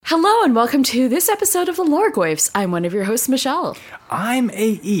Hello and welcome to this episode of the Lorgoyfs. I'm one of your hosts, Michelle. I'm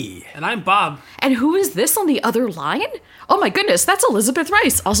AE. And I'm Bob. And who is this on the other line? Oh my goodness, that's Elizabeth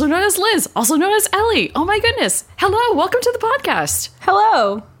Rice, also known as Liz, also known as Ellie. Oh my goodness. Hello, welcome to the podcast.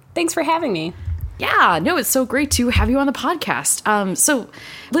 Hello. Thanks for having me. Yeah, no, it's so great to have you on the podcast. So,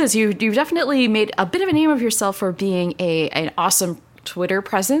 Liz, you've definitely made a bit of a name of yourself for being an awesome Twitter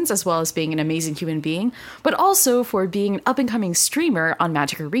presence, as well as being an amazing human being, but also for being an up-and-coming streamer on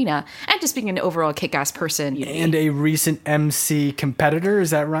Magic Arena, and just being an overall kick-ass person. And a recent MC competitor, is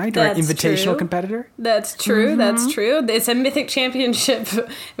that right? Or an invitational competitor? That's true, That's true. It's a Mythic Championship.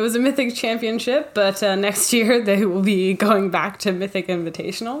 It was a Mythic Championship, but next year they will be going back to Mythic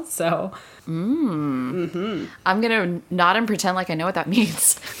Invitational, so... I'm gonna nod and pretend like I know what that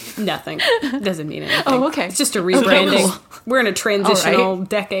means. Nothing. Doesn't mean anything. Oh, okay. It's just a rebranding. Cool. We're in a transitional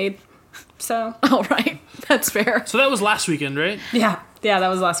decade, so... All right. That's fair. So that was last weekend, right? Yeah, that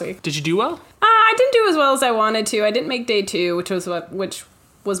was last week. Did you do well? I didn't do as well as I wanted to. I didn't make day 2, which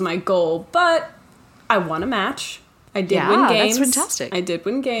was my goal, but I won a match. I did win games. That's fantastic. I did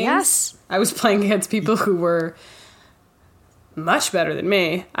win games. Yes. I was playing against people who were much better than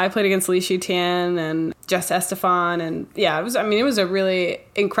me. I played against Li Tian and Jess Estefan, and it was a really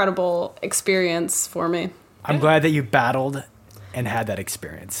incredible experience for me. I'm glad that you battled and had that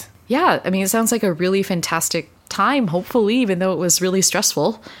experience. Yeah, I mean, it sounds like a really fantastic time, hopefully, even though it was really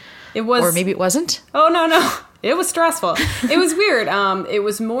stressful. It was. Or maybe it wasn't. Oh, no. It was stressful. It was weird. It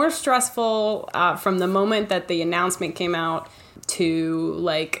was more stressful from the moment that the announcement came out to,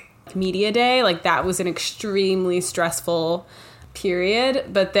 like, media day. Like, that was an extremely stressful period.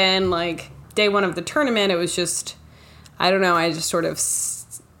 But then, like, day 1 of the tournament, it was just, I don't know, I just sort of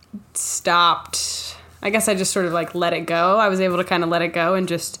stopped. I guess I just sort of, like, let it go. I was able to kind of let it go and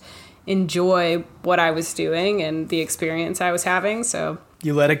just enjoy what I was doing and the experience I was having, so...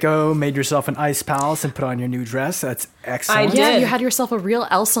 You let it go, made yourself an ice palace, and put on your new dress. That's excellent. I did. Yeah, you had yourself a real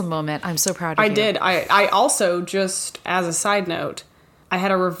Elsa moment. I'm so proud of you. I did. I also, just as a side note, I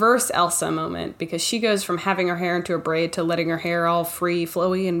had a reverse Elsa moment because she goes from having her hair into a braid to letting her hair all free,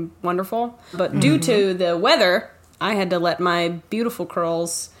 flowy, and wonderful. But due to the weather, I had to let my beautiful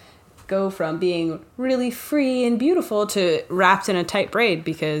curls go from being really free and beautiful to wrapped in a tight braid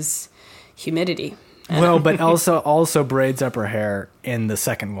because humidity. Well, but Elsa also braids up her hair in the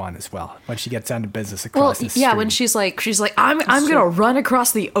second one as well when she gets down to business across the street. Yeah, when she's like, I'm gonna run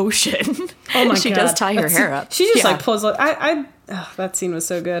across the ocean. Oh my god, she does tie her hair up. She just like pulls. That scene was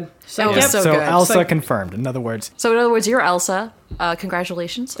so good. So good. Elsa confirmed. In other words. So in other words, you're Elsa.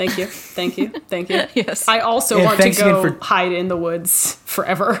 Congratulations. Thank you. Yes. I also want to go hide in the woods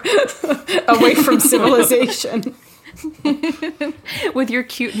forever, away from civilization. With your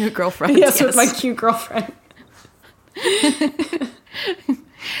cute new girlfriend. Yes, with my cute girlfriend.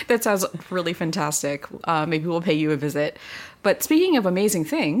 That sounds really fantastic. Maybe we'll pay you a visit. But speaking of amazing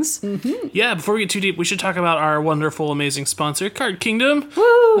things... Yeah, before we get too deep, we should talk about our wonderful, amazing sponsor, Card Kingdom.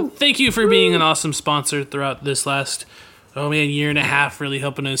 Woo! Thank you for being an awesome sponsor throughout this last... year and a half, really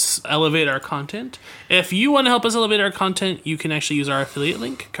helping us elevate our content. If you want to help us elevate our content, you can actually use our affiliate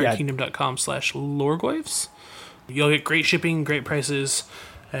link, cardkingdom.com/lorgoyfs. You'll get great shipping, great prices,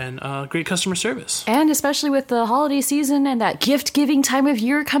 and great customer service. And especially with the holiday season and that gift-giving time of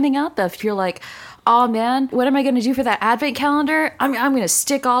year coming up, if you're like, oh man, what am I going to do for that advent calendar? I'm going to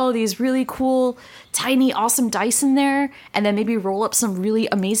stick all of these really cool, tiny, awesome dice in there, and then maybe roll up some really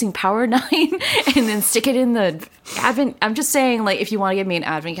amazing Power 9, and then stick it in the advent. I'm just saying, like, if you want to give me an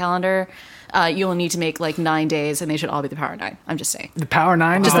advent calendar, you'll need to make like 9 days, and they should all be the Power 9. I'm just saying. The Power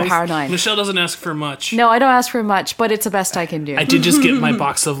 9? Just the Power 9. Michelle doesn't ask for much. No, I don't ask for much, but it's the best I can do. I did just get my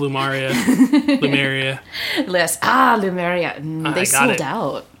box of Lumeria. Lumeria. They sold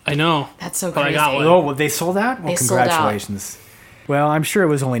out. I know. That's so but crazy. I got one. Oh, well, they sold out? Well, They sold out. congratulations. Well, I'm sure it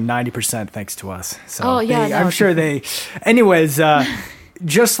was only 90% thanks to us. So I'm sure they... Anyways,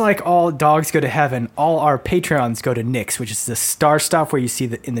 just like all dogs go to heaven, all our Patreons go to Nyx, which is the star stuff where you see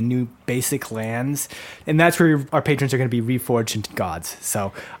in the new basic lands. And that's where our patrons are going to be reforged into gods.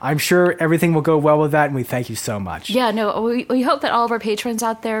 So I'm sure everything will go well with that, and we thank you so much. Yeah, no, we hope that all of our patrons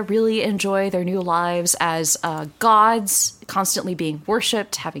out there really enjoy their new lives as gods, constantly being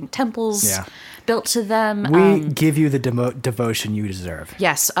worshipped, having temples built to them. We give you the devotion you deserve.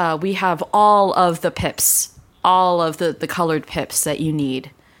 Yes, we have all of the pips, all of the colored pips that you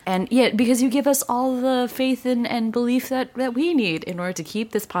need And yet, because you give us all the faith and belief that we need in order to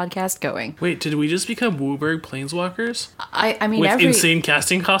keep this podcast going. Wait, did we just become Wooburg Planeswalkers? I mean, with insane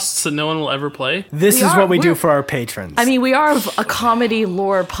casting costs that no one will ever play? This is what we do for our patrons. I mean, we are a comedy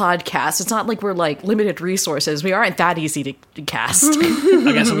lore podcast. It's not like we're like limited resources. We aren't that easy to cast.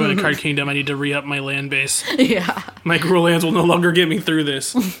 I guess I'm going to Card Kingdom. I need to re-up my land base. Yeah. My Gruul lands will no longer get me through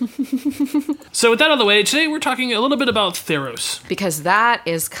this. So with that out of the way, today we're talking a little bit about Theros. Because that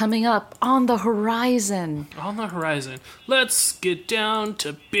is coming up on the horizon. On the horizon. Let's get down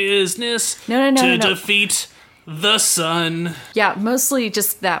to business. No. Defeat the sun. Yeah, mostly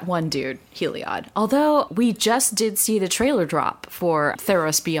just that one dude, Heliod. Although we just did see the trailer drop for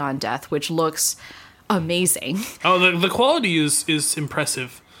Theros Beyond Death, which looks amazing. Oh, the quality is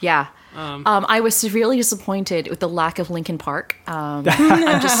impressive. Yeah. I was severely disappointed with the lack of Linkin Park. I'm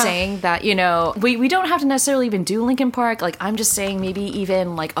just saying that, we don't have to necessarily even do Linkin Park. Like, I'm just saying maybe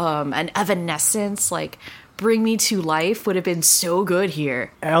even like an Evanescence, like Bring Me to Life would have been so good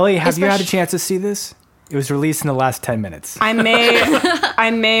here. Ellie, have you had a chance to see this? It was released in the last 10 minutes. I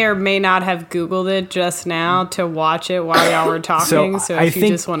may or may not have Googled it just now to watch it while y'all were talking. So if you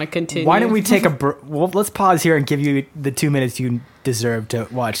just want to continue. Why don't we take well, let's pause here and give you the 2 minutes you deserve to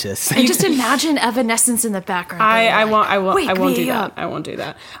watch this. And just imagine Evanescence in the background. I won't do that. I won't do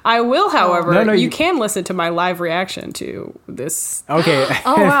that. I will, however, you can listen to my live reaction to this. Okay.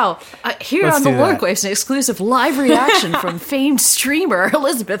 Oh, wow. Here on the Lordquaves, an exclusive live reaction from famed streamer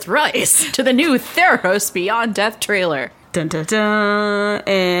Elizabeth Rice to the new Theros Beyond Death trailer. Dun dun dun,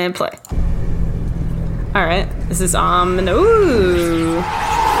 and play. All right, this is ooh,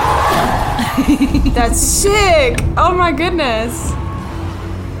 that's sick! Oh my goodness,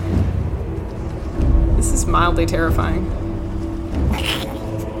 this is mildly terrifying.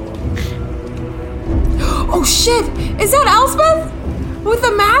 Oh shit! Is that Elspeth with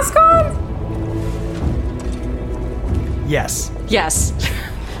the mask on? Yes. Yes.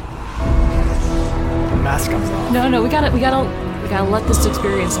 Mask comes off. No, we gotta let this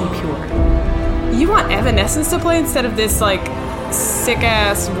experience be pure. You want Evanescence to play instead of this like sick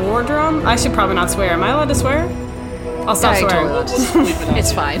ass war drum? I should probably not swear. Am I allowed to swear? I'll stop swearing. Totally.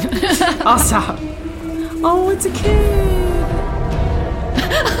 It's fine. I'll stop. Oh, it's a kid.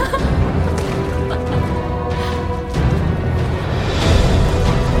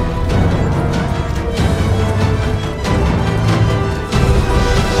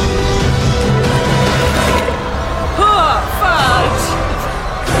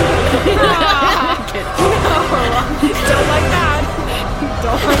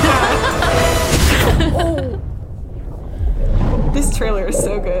 This trailer is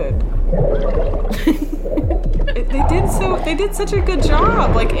so good. They did such a good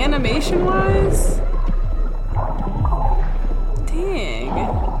job, like animation wise. Dang.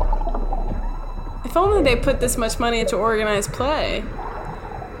 If only they put this much money into organized play.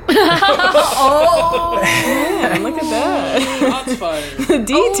 Oh man, look at that. Shots fired. The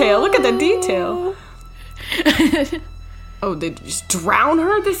detail, look at the detail. Oh, they just drown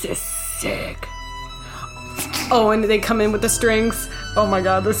her? This is sick. Oh, and they come in with the strings. Oh my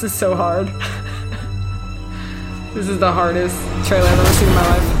god, this is so hard. This is the hardest trailer I've ever seen in my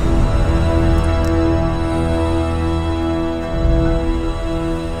life.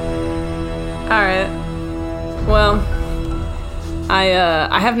 Alright. Well,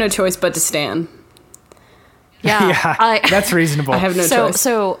 I have no choice but to stand. Yeah, that's reasonable. I have no choice.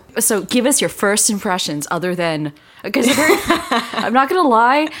 So give us your first impressions other than, because I'm not going to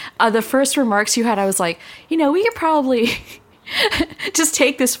lie, the first remarks you had, I was like, we could probably just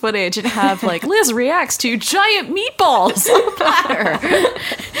take this footage and have like Liz reacts to giant meatballs on a platter.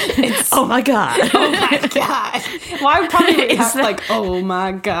 Oh my god. Oh my god. Well, I would probably react like, oh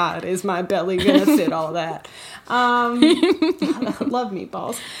my god, is my belly gonna fit all that? I love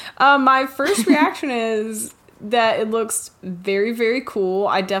meatballs. My first reaction is that it looks very, very cool.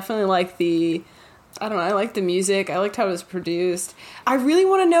 I definitely like I like the music. I liked how it was produced. I really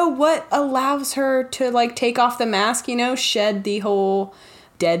want to know what allows her to like take off the mask, shed the whole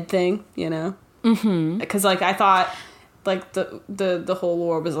dead thing, Mm-hmm. Because like I thought like the whole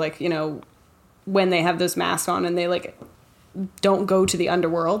lore was like, when they have those masks on and they like don't go to the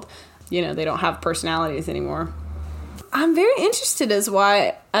underworld, they don't have personalities anymore. I'm very interested as to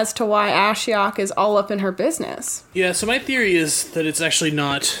why Ashiok is all up in her business. Yeah, so my theory is that it's actually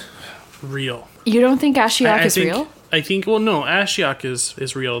not real. You don't think Ashiok is real? I think, well, no, Ashiok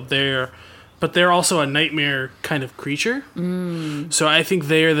is real. But they're also a nightmare kind of creature. Mm. So I think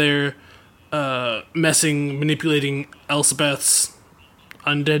they're manipulating Elspeth's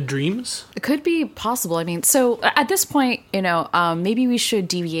undead dreams? It could be possible. I mean, so at this point, maybe we should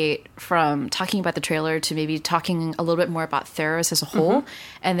deviate from talking about the trailer to maybe talking a little bit more about Theros as a whole,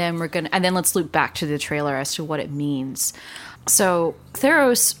 and then let's loop back to the trailer as to what it means. So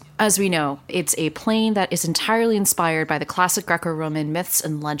Theros, as we know, it's a plane that is entirely inspired by the classic Greco-Roman myths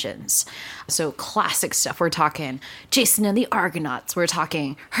and legends. So classic stuff. We're talking Jason and the Argonauts. We're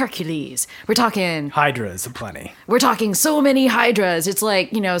talking Hercules. We're talking Hydras aplenty. We're talking so many hydras. It's like,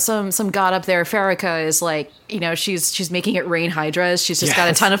 some god up there, Farrakha, is like, she's making it rain hydras. She's just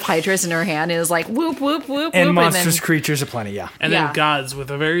got a ton of hydras in her hand and is like whoop, whoop, whoop, and whoop. Monstrous creatures aplenty, yeah. And then gods with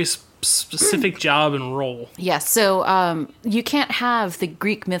a very specific job and role. Yes, so you can't have the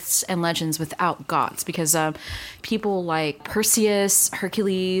Greek myths and legends without gods, because people like Perseus,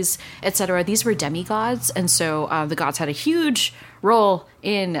 Hercules, etc., these were demigods, and so the gods had a huge role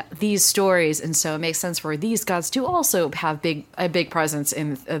in these stories, and so it makes sense for these gods to also have a big presence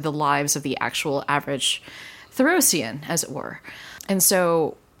in the lives of the actual average Therosian, as it were. And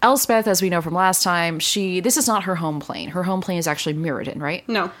so Elspeth, as we know from last time, this is not her home plane. Her home plane is actually Mirrodin, right?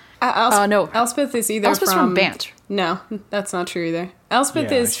 No. No. Elspeth is either Elspeth's from Bant. No, that's not true either.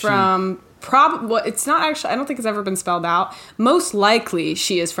 Elspeth Yeah, is from it's not actually. I don't think it's ever been spelled out. Most likely,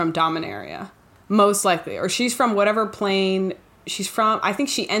 she is from Dominaria. Most likely, or she's from whatever plane she's from. I think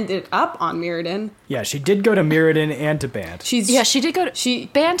she ended up on Mirrodin. Yeah, she did go to Mirrodin and to Bant. She did go to...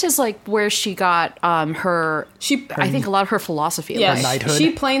 Bant is like where she got her... I think a lot of her philosophy. Yeah, Her knighthood.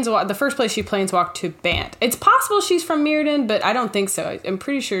 she planeswalked. The first place she planeswalked to Bant. It's possible she's from Mirrodin, but I don't think so. I'm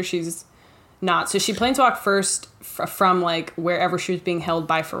pretty sure she's not. So she planeswalked first from like wherever she was being held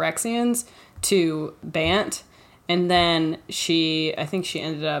by Phyrexians to Bant. And then I think she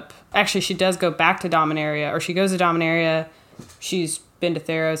ended up... Actually, she does go back to Dominaria, or she goes to Dominaria. She's been to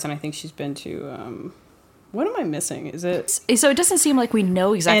Theros, and I think she's been to... what am I missing? Is it... So it doesn't seem like we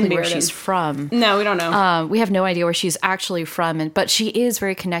know exactly where Mirrodin. she's from. No, we don't know. We have no idea where she's actually from, but she is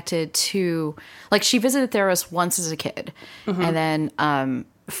very connected to... Like, she visited Theros once as a kid, and then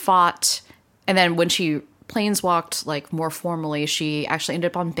fought... And then when she planeswalked, like, more formally, she actually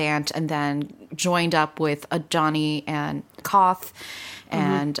ended up on Bant, and then joined up with Ajani and Koth,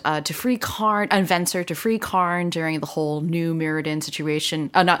 and to free Karn, and Venser to free Karn during the whole new Mirrodin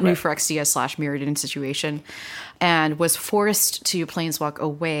situation, New Phyrexia / Mirrodin situation, and was forced to planeswalk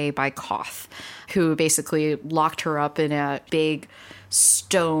away by Koth, who basically locked her up in a big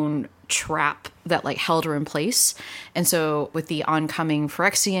stone trap that like held her in place. And so with the oncoming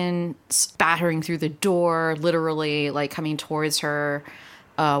Phyrexians battering through the door, literally like coming towards her,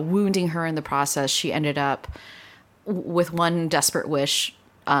 wounding her in the process, she ended up with one desperate wish,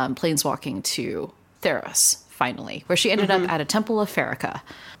 planeswalking to Theros, finally, where she ended up at a temple of Farrakha,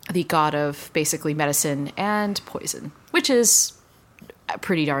 the god of basically medicine and poison, which is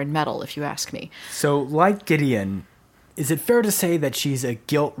pretty darn metal, if you ask me. So, like Gideon, is it fair to say that she's a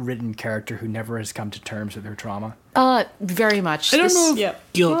guilt-ridden character who never has come to terms with her trauma? Very much. I don't know if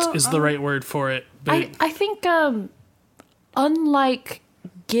Yep. guilt is the right word for it. But I think, unlike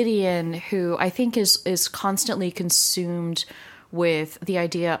Gideon, who I think is constantly consumed with the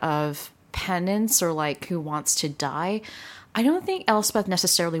idea of penance, or like who wants to die, I don't think Elspeth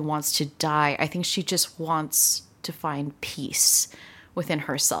necessarily wants to die. I think she just wants to find peace within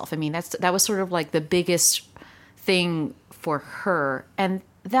herself. I mean, that was sort of like the biggest thing for her, and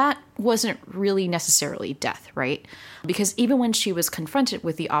that wasn't really necessarily death, right? Because even when she was confronted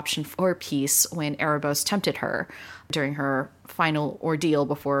with the option for peace, when Erebos tempted her during her final ordeal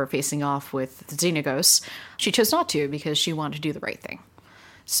before facing off with the Xenagos, she chose not to, because she wanted to do the right thing.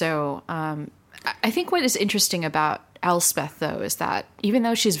 So I think what is interesting about Elspeth, though, is that even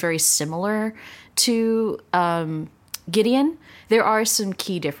though she's very similar to Gideon, there are some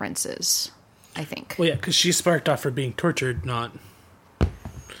key differences, I think. well, yeah, because she sparked off for being tortured, not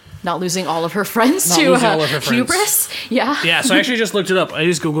Not losing all of her friends Not to losing all of her friends. hubris. Yeah. Yeah, so I actually just looked it up. I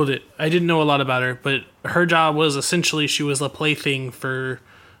just Googled it. I didn't know a lot about her, but her job was essentially she was a plaything for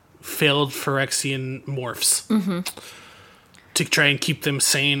failed Phyrexian morphs to try and keep them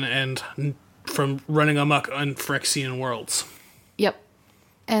sane and from running amok on Phyrexian worlds. Yep.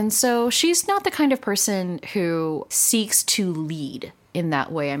 And so she's not the kind of person who seeks to lead in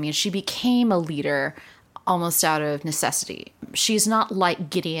that way. I mean, she became a leader almost out of necessity. She's not like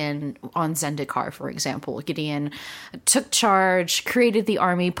Gideon on Zendikar, for example. Gideon took charge, created the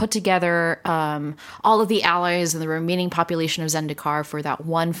army, put together all of the allies and the remaining population of Zendikar for that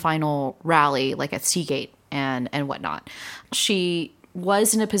one final rally, like at Seagate and whatnot. She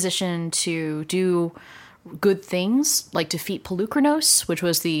was in a position to do good things, like defeat Pelukranos, which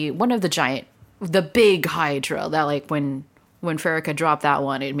was the big Hydra that, like, when when Farrakha dropped that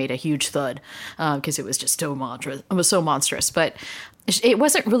one, it made a huge thud because it was just so monstrous. It was so monstrous, but it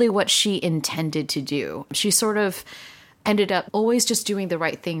wasn't really what she intended to do. She sort of ended up always just doing the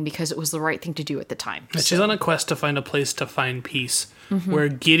right thing because it was the right thing to do at the time. She's on a quest to find a place to find peace, where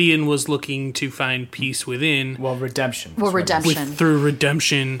Gideon was looking to find peace within. Well, redemption. Through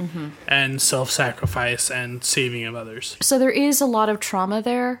redemption and self-sacrifice and saving of others. So there is a lot of trauma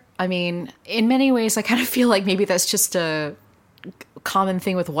there. I mean, in many ways, I kind of feel like maybe that's just a common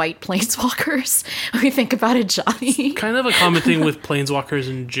thing with white planeswalkers when we think about it, Johnny. Kind of a common thing with planeswalkers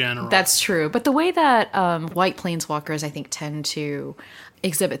in general. That's true. But the way that white planeswalkers, I think, tend to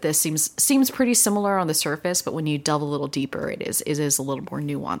exhibit this seems pretty similar on the surface, but when you delve a little deeper, it is a little more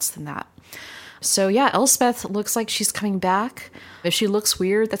nuanced than that. So yeah, Elspeth looks like she's coming back. If she looks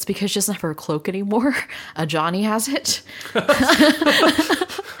weird, that's because she doesn't have her cloak anymore. Johnny has it.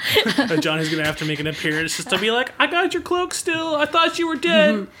 Johnny's going to have to make an appearance just to be like, I got your cloak still. I thought you were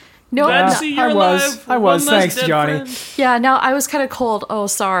dead. No, Glad to see you're alive. I was. One less Thanks, dead Johnny. friend. Yeah, no, I was kind of cold. Oh,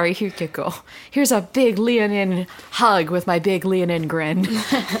 sorry. Here you go. Here's a big Leonin hug with my big Leonin grin.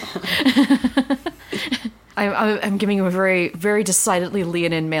 I'm giving him a very, very decidedly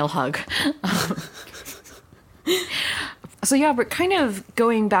Leonin male hug. So yeah, but kind of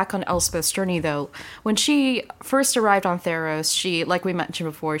going back on Elspeth's journey, though, when she first arrived on Theros, she, like we mentioned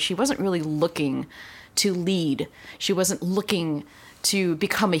before, she wasn't really looking to lead. She wasn't looking to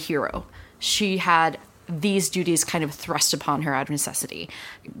become a hero. She had these duties kind of thrust upon her out of necessity.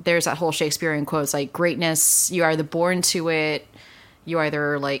 There's that whole Shakespearean quotes like, greatness, you are either born to it, you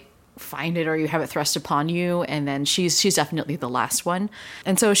either like find it or you have it thrust upon you, and then she's definitely the last one.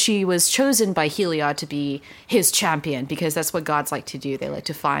 And so she was chosen by Heliod to be his champion, because that's what gods like to do. They like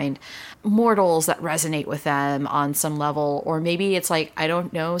to find mortals that resonate with them on some level, or maybe it's like, I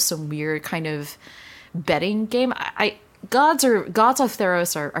don't know, some weird kind of betting game. Gods of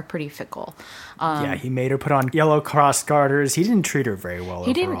Theros are pretty fickle. Yeah, he made her put on yellow cross garters. He didn't treat her very well.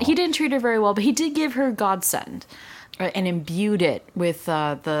 He didn't treat her very well, but he did give her godsend. And imbued it with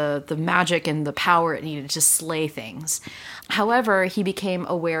the magic and the power it needed to slay things. However, he became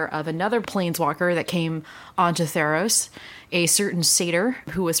aware of another planeswalker that came onto Theros, a certain satyr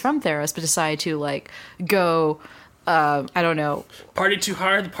who was from Theros, but decided to go. I don't know. Partied too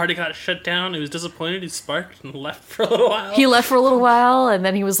hard. The party got shut down. He was disappointed. He sparked and left for a little while. He left for a little while, and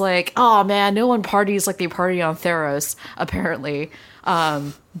then he was like, "Oh man, no one parties like they party on Theros." Apparently.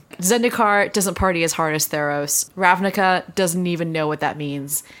 Zendikar doesn't party as hard as Theros. Ravnica doesn't even know what that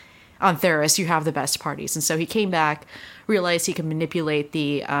means. On Theros, you have the best parties. And so he came back, realized he could manipulate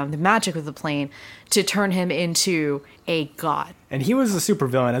the magic of the plane to turn him into a god. And he was a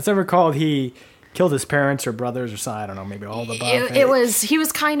supervillain. As I recall, he killed his parents or brothers or something. I don't know, maybe all the above. He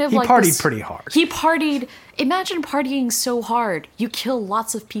was kind of he like partied pretty hard. He partied. Imagine partying so hard. You kill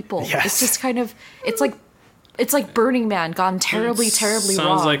lots of people. Yes. It's just kind of, it's like Burning Man gone terribly wrong.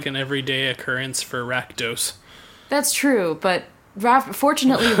 Sounds like an everyday occurrence for Rakdos. That's true, but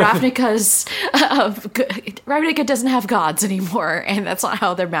fortunately, Ravnica doesn't have gods anymore, and that's not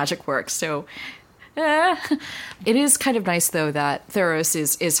how their magic works. So, it is kind of nice though that Theros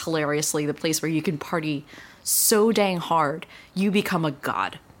is hilariously the place where you can party so dang hard you become a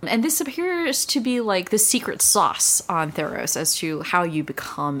god. And this appears to be like the secret sauce on Theros as to how you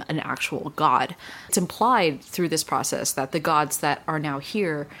become an actual god. It's implied through this process that the gods that are now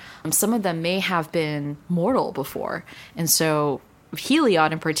here, some of them may have been mortal before. And so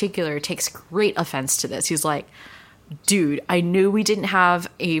Heliod in particular takes great offense to this. He's like, dude, I knew we didn't have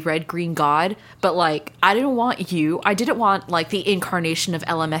a red-green god, but I didn't want you. I didn't want the incarnation of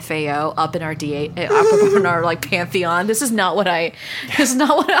LMFAO up in our up in our pantheon. This is not what I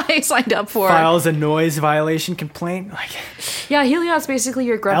signed up for. Files a noise violation complaint. Yeah, Heliod's basically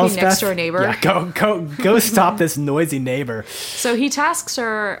your grumpy Elspeth, next door neighbor. Yeah, go stop this noisy neighbor. So he tasks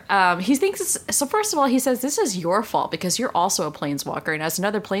her. He thinks so. First of all, he says this is your fault because you're also a planeswalker, and as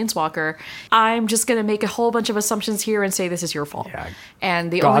another planeswalker, I'm just gonna make a whole bunch of assumptions here and say this is your fault. Yeah.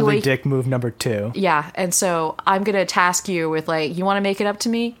 And the Godly only way dick move number 2. Yeah, and so I'm gonna task you with you want to make it up to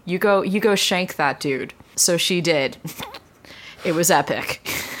me? You go shank that dude. So she did. It was epic.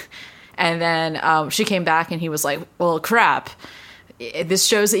 And then she came back and he was like, well, crap. This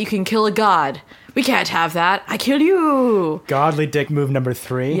shows that you can kill a god. We can't have that. I kill you. Godly dick move number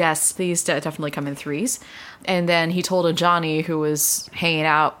 3. Yes, these definitely come in threes. And then he told a Johnny who was hanging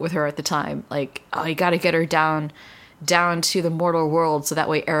out with her at the time, oh, you got to get her down to the mortal world so that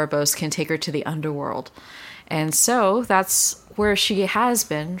way Erebos can take her to the underworld. And so that's where she has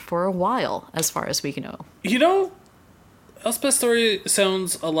been for a while, as far as we can know. You know, Elspeth's story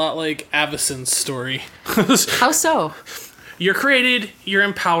sounds a lot like Avacyn's story. How so? You're created, you're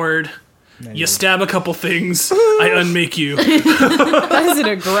empowered, you stab a couple things, I unmake you. That is an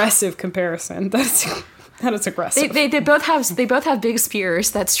aggressive comparison. That is aggressive. They both have big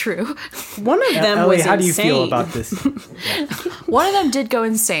spears. That's true. One of them Ellie, was how do you insane. feel about this? One of them did go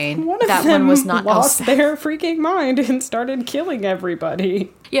insane. One of that them one was not lost Elspeth. their freaking mind and started killing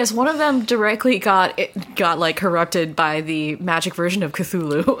everybody. Yes, one of them directly got like corrupted by the magic version of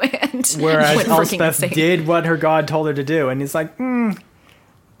Cthulhu, and Whereas went freaking Elspeth insane. did what her god told her to do, and he's like,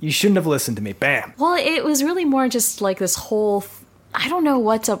 you shouldn't have listened to me. Bam. Well, it was really more just like this whole. I don't know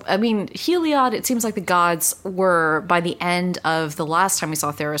what's up. I mean, Heliod, it seems like the gods were, by the end of the last time we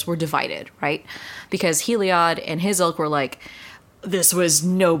saw Theros, were divided, right? Because Heliod and his ilk were like, this was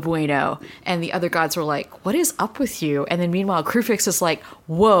no bueno. And the other gods were like, what is up with you? And then meanwhile, Krufix is like,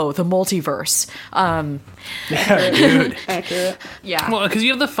 whoa, the multiverse. Dude. Accurate. Yeah. Well, because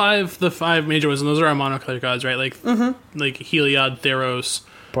you have the five major ones, and those are our monocolored gods, right? Like Heliod, Theros,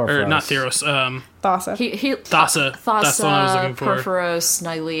 or not Theros. Thassa. Thassa. That's the one I was looking for. Perforos,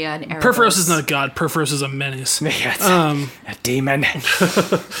 Nylea, and Erebos. Perforos is not a god. Perforos is a menace. Yeah, it's a demon.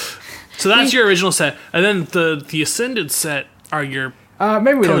 So that's your original set, and then the Ascended set are your.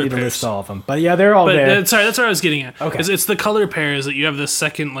 Maybe we don't Color need to pairs. list all of them, but yeah, they're all But there. sorry, that's what I was getting at. Okay. It's the color pairs that you have this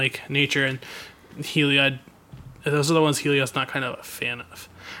second like nature, and Heliod. Those are the ones Heliod's not kind of a fan of.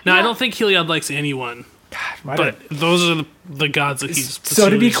 Now I don't think Heliod likes anyone, Why but don't- those are the gods that he's. So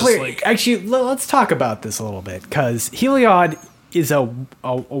to be just clear, like, actually, let's talk about this a little bit, because Heliod is a white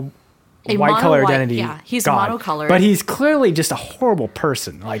color mono-white- identity. yeah, he's god, monocolored. but he's clearly just a horrible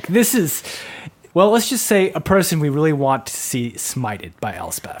person. Like this is, well, let's just say a person we really want to see smited by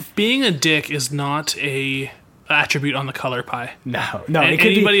Elspeth. being a dick is not a attribute on the color pie. No, And it could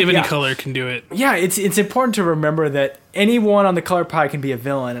be- anybody of any yeah. color can do it. Yeah, it's important to remember that anyone on the color pie can be a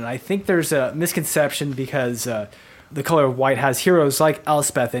villain, and I think there's a misconception because the color of white has heroes like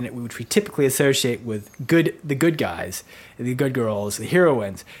Elspeth in it, which we typically associate with the good guys, the good girls, the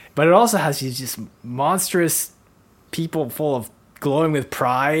heroines. But it also has these just monstrous people full of glowing with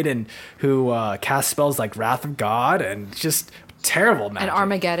pride and who cast spells like Wrath of God and just terrible magic. And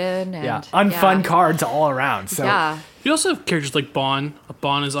Armageddon. And, Yeah, unfun cards all around. So. Yeah. You also have characters like Bon.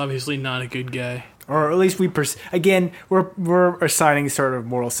 Bon is obviously not a good guy. Or at least again, we're assigning sort of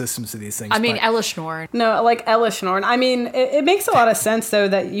moral systems to these things. I mean, but- Elishnorn. No, like Elishnorn. I mean, it makes a lot of sense though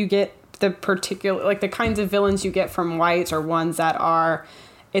that you get the particular, like the kinds of villains you get from whites are ones that are,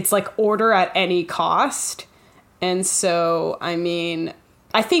 it's like order at any cost. And so, I mean,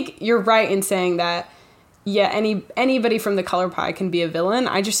 I think you're right in saying that, yeah, anybody from the color pie can be a villain.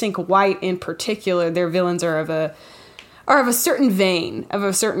 I just think white in particular, their villains are of a certain vein, of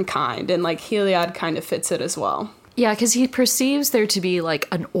a certain kind, and like Heliod kind of fits it as well. Yeah, because he perceives there to be like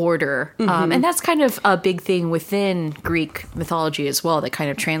an order. And that's kind of a big thing within Greek mythology as well that kind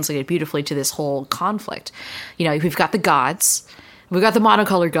of translated beautifully to this whole conflict. You know, we've got the gods, we've got the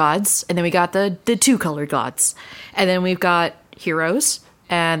monocolored gods, and then we got the two-colored gods. And then we've got heroes,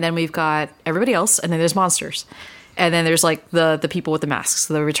 and then we've got everybody else, and then there's monsters. And then there's like the people with the masks,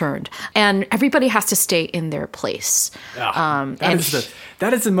 the returned. And everybody has to stay in their place.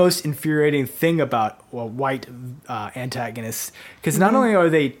 That is the most infuriating thing about white antagonists, because not only are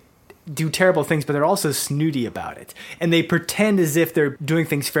they do terrible things, but they're also snooty about it, and they pretend as if they're doing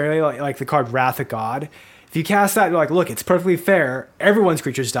things fairly, like the card Wrath of God. If you cast that, you're like, look, it's perfectly fair. Everyone's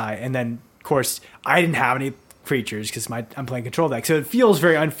creatures die, and then of course I didn't have any creatures because I'm playing control deck, so it feels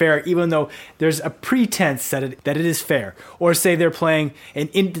very unfair, even though there's a pretense that it is fair. Or say they're playing an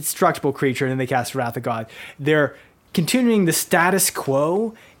indestructible creature and then they cast Wrath of God. They're continuing the status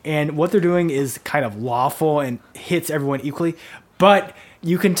quo, and what they're doing is kind of lawful and hits everyone equally. But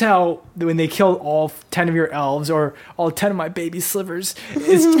you can tell that when they kill all 10 of your elves or all 10 of my baby slivers,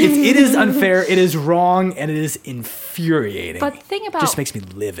 it is unfair, it is wrong, and it is infuriating. But the thing about just makes me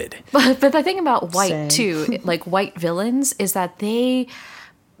livid. But the thing about white Same. too, like white villains, is that they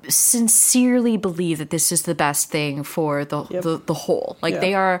sincerely believe that this is the best thing for the whole. Like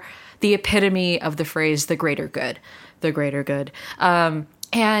they are the epitome of the phrase "the greater good," the greater good.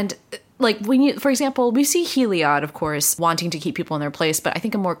 And like when you, for example, we see Heliod, of course, wanting to keep people in their place, but I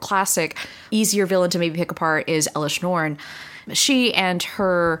think a more classic, easier villain to maybe pick apart is Elishnorn. She and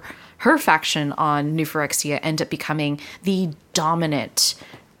her faction on New Phyrexia end up becoming the dominant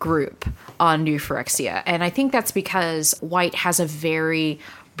group on New Phyrexia. And I think that's because white has a very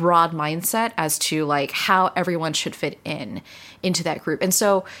broad mindset as to like how everyone should fit into that group. And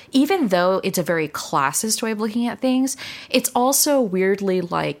so even though it's a very classist way of looking at things, it's also weirdly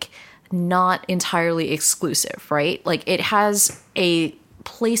like not entirely exclusive, right? Like it has a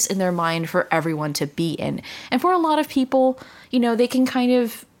place in their mind for everyone to be in. And for a lot of people, you know, they can kind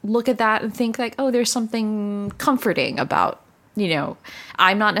of look at that and think like, oh, there's something comforting about, you know,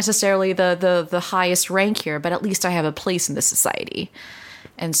 I'm not necessarily the highest rank here, but at least I have a place in the society.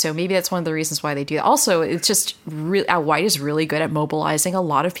 And so maybe that's one of the reasons why they do that. Also, it's just really, White is really good at mobilizing a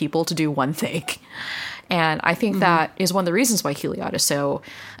lot of people to do one thing. And I think that is one of the reasons why Heliod is so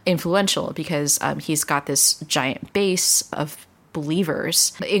influential, because he's got this giant base of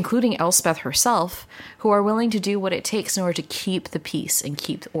believers, including Elspeth herself, who are willing to do what it takes in order to keep the peace and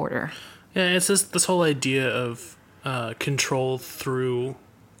keep the order. Yeah, it's just this whole idea of control through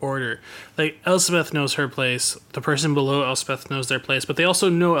order. Like, Elspeth knows her place, the person below Elspeth knows their place, but they also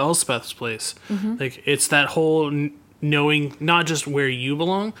know Elspeth's place. Like, it's that whole knowing not just where you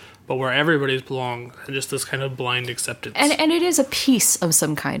belong, but where everybody's belong, and just this kind of blind acceptance. And it is a peace of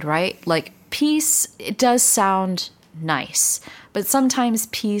some kind, right? Like, peace, it does sound nice, but sometimes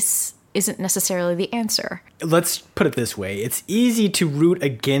peace isn't necessarily the answer. Let's put it this way. It's easy to root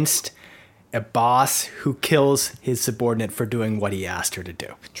against a boss who kills his subordinate for doing what he asked her to do.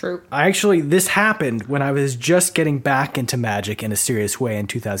 True. This happened when I was just getting back into Magic in a serious way in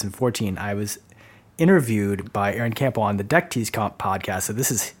 2014. I was interviewed by Erin Campbell on the Deck Tease podcast, so this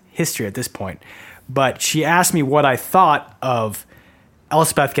is history at this point. But she asked me what I thought of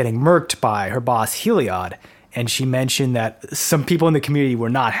Elspeth getting murked by her boss Heliod, and she mentioned that some people in the community were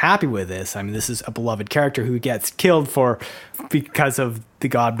not happy with this. I mean, this is a beloved character who gets killed because of the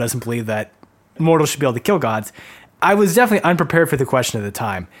god doesn't believe that mortals should be able to kill gods. I was definitely unprepared for the question at the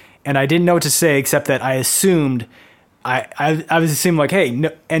time, and I didn't know what to say except that I assumed I was assuming like, hey, no,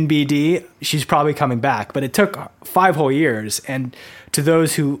 NBD, she's probably coming back. But it took 5 whole years, and to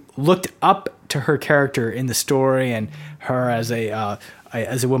those who looked up to her character in the story and her as a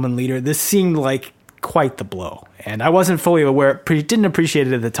woman leader, this seemed like quite the blow. And I wasn't fully aware, didn't appreciate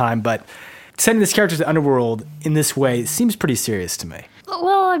it at the time, but sending this character to the underworld in this way seems pretty serious to me.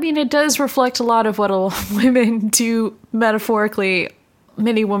 Well, I mean, it does reflect a lot of what women do metaphorically.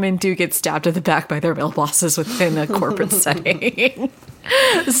 Many women do get stabbed in the back by their male bosses within a corporate setting.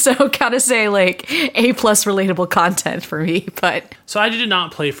 So gotta say, like, A+ relatable content for me, but... So I did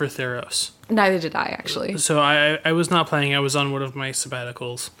not play for Theros. Neither did I, actually. So I was not playing. I was on one of my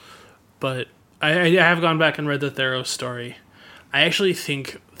sabbaticals. But I have gone back and read the Theros story. I actually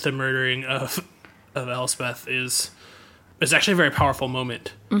think the murdering of Elspeth is actually a very powerful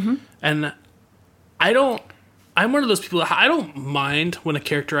moment. Mm-hmm. And I'm one of those people, I don't mind when a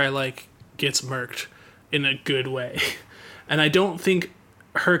character I like gets murked in a good way. And I don't think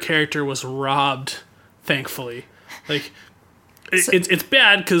her character was robbed, thankfully. Like, it's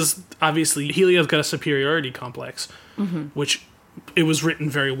bad because obviously Heliod's got a superiority complex, which it was written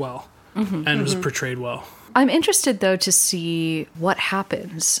very well and was portrayed well. I'm interested, though, to see what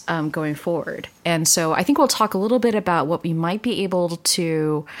happens going forward. And so I think we'll talk a little bit about what we might be able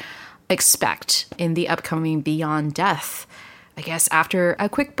to expect in the upcoming Beyond Death, I guess, after a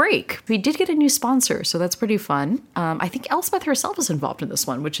quick break. We did get a new sponsor, so that's pretty fun. I think Elspeth herself is involved in this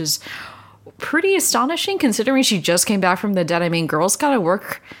one, which is pretty astonishing considering she just came back from the dead. I mean, girls gotta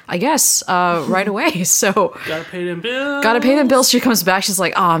work, I guess, right away. So Gotta pay them bills. Gotta pay them bills. She comes back, she's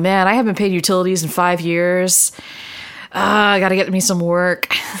like, oh man, I haven't paid utilities in 5 years. I gotta get me some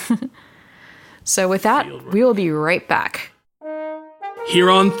work. So with that, we will be right back.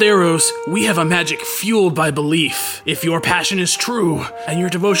 Here on Theros, we have a magic fueled by belief. If your passion is true and your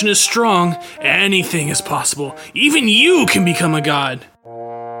devotion is strong, anything is possible. Even you can become a god.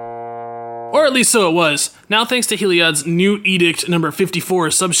 Or at least so it was. Now thanks to Heliod's new edict number 54,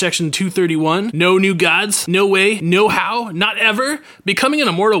 subsection 231, no new gods, no way, no how, not ever, becoming an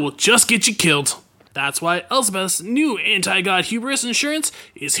immortal will just get you killed. That's why Elspeth's new anti-god hubris insurance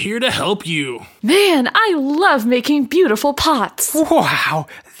is here to help you. Man, I love making beautiful pots. Wow,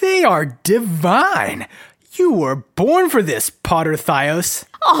 they are divine. You were born for this, Potter Thios.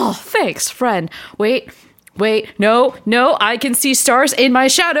 Oh, thanks, friend. Wait, no, I can see stars in my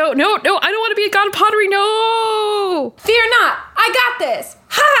shadow. No, I don't want to be a god of pottery, no! Fear not, I got this!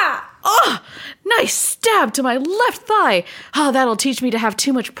 Ha! Oh, nice stab to my left thigh. Oh, that'll teach me to have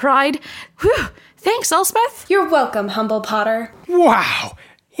too much pride. Whew. Thanks, Elspeth. You're welcome, humble Potter. Wow,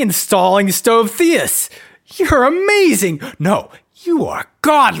 installing stove Theus. You're amazing. No, you are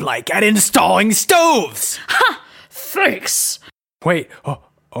godlike at installing stoves. Ha! Thanks. Wait,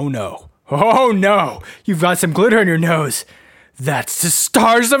 oh no. Oh no, you've got some glitter on your nose. That's the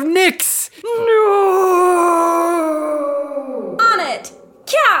stars of Nyx. No! On it!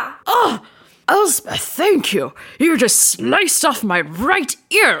 Kya! Oh, Elspeth, thank you. You just sliced off my right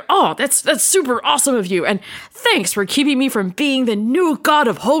ear. Oh, that's super awesome of you. And thanks for keeping me from being the new god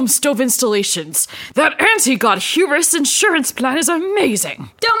of home stove installations. That anti-god hubris insurance plan is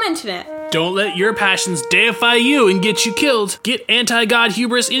amazing. Don't mention it. Don't let your passions deify you and get you killed. Get anti-god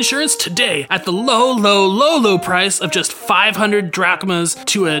hubris insurance today at the low price of just 500 drachmas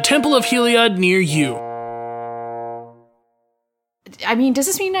to a Temple of Heliod near you. I mean, does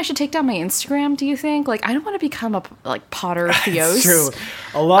this mean I should take down my Instagram, do you think? Like, I don't want to become a, Potter Theos. It's true.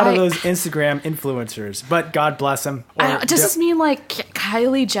 A lot of those Instagram influencers, but God bless them. Does this mean,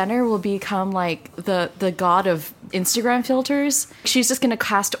 Kylie Jenner will become, the god of Instagram filters? She's just going to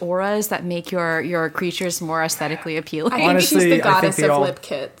cast auras that make your creatures more aesthetically appealing. I think Honestly, she's the I goddess think of all- lip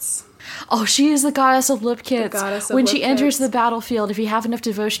kits. Oh, she is the goddess of lip kits. goddess of when lip she enters kits. the battlefield, if you have enough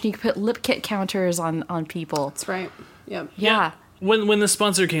devotion, you can put lip kit counters on people. That's right. Yep. Yeah. When the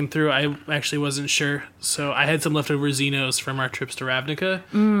sponsor came through, I actually wasn't sure, so I had some leftover Xenos from our trips to Ravnica,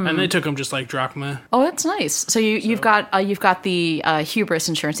 and they took them just like drachma. Oh, that's nice. So you've got the hubris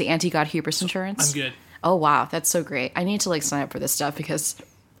insurance, the anti-god hubris insurance. I'm good. Oh wow, that's so great. I need to sign up for this stuff because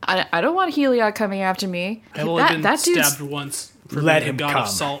I don't want Heliod coming after me. I've only been that dude's stabbed once. For Let being a him god come. of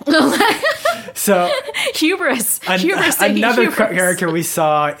salt. So hubris. Hubris taking another hubris. character we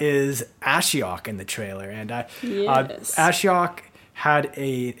saw is Ashiok in the trailer, and Yes. Ashiok had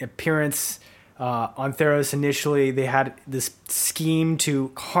a appearance on Theros initially. They had this scheme to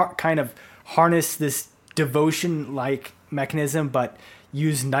kind of harness this devotion-like mechanism, but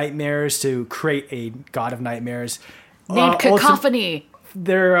use nightmares to create a god of nightmares. Named Cacophony.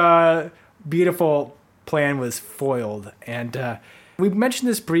 Their beautiful plan was foiled, and we mentioned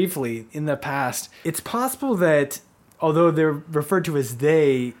this briefly in the past. It's possible that although they're referred to as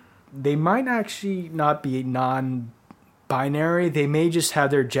they might actually not be non-binary. They may just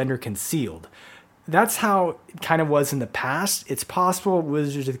have their gender concealed. That's how it kind of was in the past. It's possible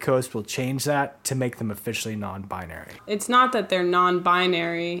Wizards of the Coast will change that to make them officially non-binary. It's not that they're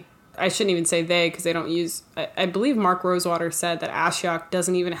non-binary. I shouldn't even say they because they don't use... I believe Mark Rosewater said that Ashiok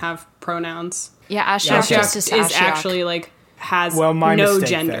doesn't even have pronouns. Yeah, Ashiok just is is Ashiok. actually has my no mistake,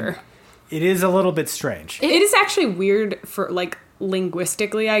 gender. then. It is a little bit strange. It is actually weird for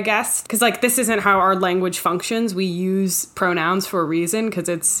linguistically, I guess, because this isn't how our language functions. We use pronouns for a reason because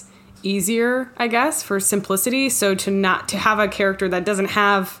it's easier, I guess, for simplicity. So to have a character that doesn't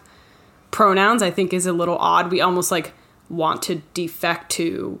have pronouns, I think is a little odd. We almost want to defect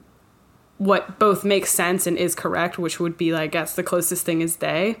to what both makes sense and is correct, which would be, I guess, the closest thing is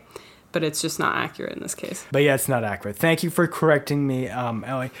they. But it's just not accurate in this case. But yeah, it's not accurate. Thank you for correcting me,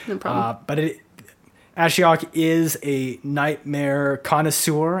 Ellie. No problem. But Ashiok is a nightmare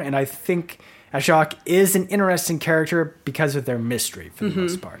connoisseur, and I think Ashiok is an interesting character because of their mystery for the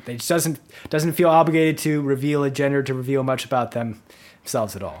most part. They just doesn't feel obligated to reveal a gender, to reveal much about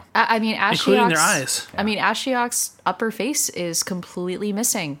themselves at all. I mean, Including their Ashiok's, eyes. I mean, Ashiok's upper face is completely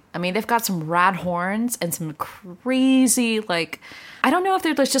missing. I mean, they've got some rad horns and some crazy, I don't know if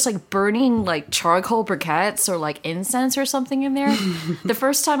they're just burning charcoal briquettes or incense or something in there. The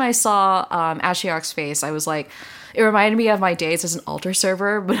first time I saw Ashiok's face, I was it reminded me of my days as an altar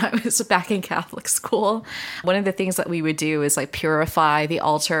server when I was back in Catholic school. One of the things that we would do is purify the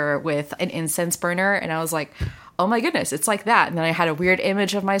altar with an incense burner. And I was like, oh my goodness, it's like that. And then I had a weird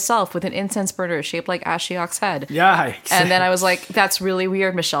image of myself with an incense burner shaped like Ashiok's head. Yeah. And then I was like, that's really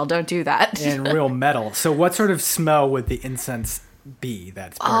weird, Michelle. Don't do that. And real metal. So what sort of smell would the incense be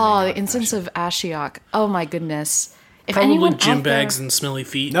that's burning? Oh, the incense of Ashiok. Oh my goodness. If Probably anyone gym out there- bags and smelly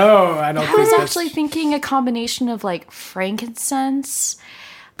feet. No, I don't I think was that's... actually thinking a combination of frankincense,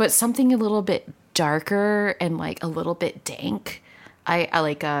 but something a little bit darker and a little bit dank. I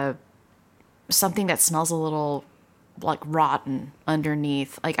like something that smells a little rotten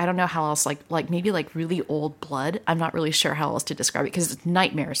underneath. I don't know how else. Maybe really old blood. I'm not really sure how else to describe it because it's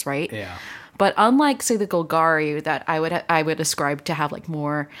nightmares, right? Yeah. But unlike say the Golgari that I would ascribe to have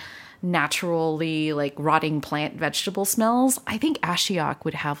more naturally rotting plant vegetable smells, I think Ashiok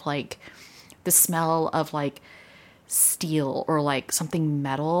would have the smell of steel or something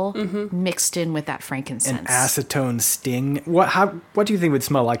metal mixed in with that frankincense. An acetone sting. What do you think would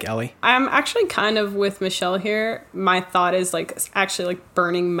smell like, Ellie? I'm actually kind of with Michelle here. My thought is actually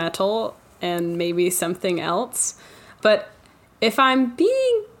burning metal and maybe something else. But if I'm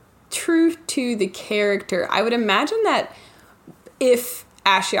being true to the character, I would imagine that if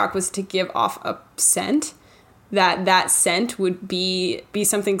Ashiok was to give off a scent, that scent would be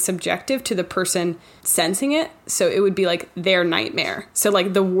something subjective to the person sensing it. So it would be their nightmare. So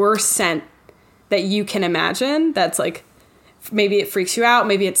the worst scent that you can imagine that's maybe it freaks you out.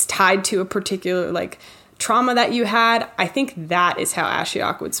 Maybe it's tied to a particular like trauma that you had. I think that is how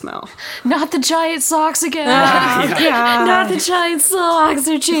Ashiok would smell. Not the giant socks again. Yeah. Not the giant socks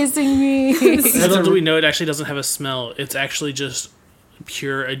are chasing me. Little do we know, it actually doesn't have a smell. It's actually just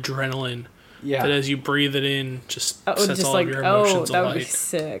pure adrenaline. Yeah. That as you breathe it in, just It would sets just all like, of your emotions that would be alight.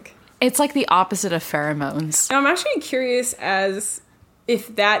 sick. It's like the opposite of pheromones. And I'm actually curious as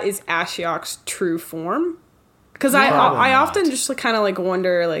if that is Ashiok's true form. Because I Probably often not. just kind of like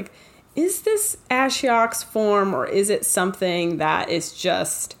wonder, like, is this Ashiok's form or is it something that is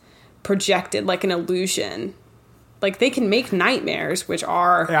just projected like an illusion? Like they can make nightmares, which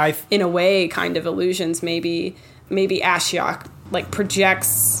are in a way kind of illusions. Maybe Ashiok like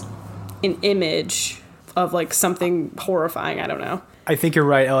projects an image of like something horrifying. I don't know. I think you're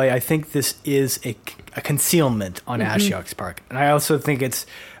right, Ellie. I think this is a concealment on Ashiok's part. And I also think it's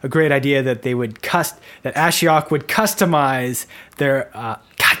a great idea that they would that Ashiok would customize their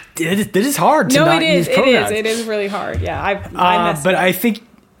God, it is hard to not use pronouns. It is really hard. Yeah, I messed but up. I think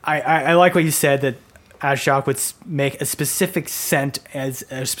I like what you said, that Ashiok would make a specific scent as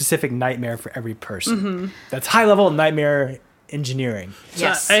a specific nightmare for every person. That's high level nightmare engineering. So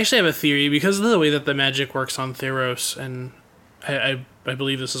Yes. I actually have a theory because of the way that the magic works on Theros, and I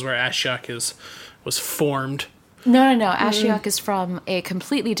believe this is where Ashiok was formed. No. Ashiok is from a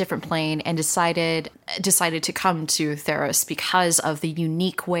completely different plane and decided to come to Theros because of the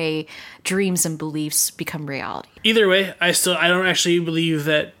unique way dreams and beliefs become reality. Either way, I don't actually believe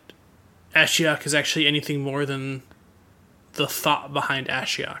that Ashiok is actually anything more than the thought behind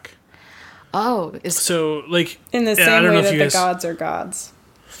Ashiok. Oh, So, like, in the I same don't know way if that you the guys- gods are gods.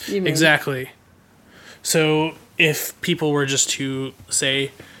 You mean. Exactly. So if people were just to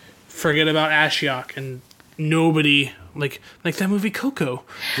say, forget about Ashiok, and nobody like that movie Coco,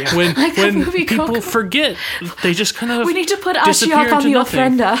 when Like that movie people Coco. forget, they just kind of we need to put disappear Ashiok on into the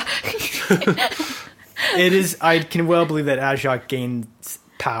nothing. ofrenda. It is. I can well believe that Ashiok gains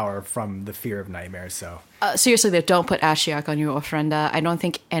power from the fear of nightmares. So Seriously, though, don't put Ashiok on your ofrenda. I don't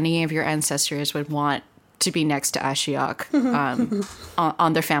think any of your ancestors would want to be next to Ashiok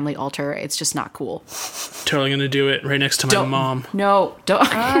on their family altar. It's just not cool. Totally gonna do it right next to my mom. No,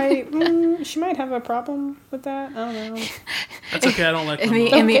 don't. She might have a problem with that. I don't know. That's okay. I don't like my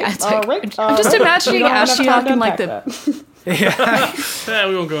In the, mom. it's like- Right. I'm just imagining We don't have enough time Ashiok to in like unpack the. that. Yeah,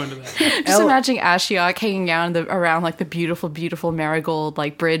 we won't go into that. Just imagining Ashiok hanging out around like the beautiful, beautiful marigold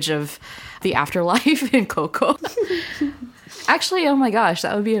like bridge of the afterlife in Coco. Actually, oh my gosh,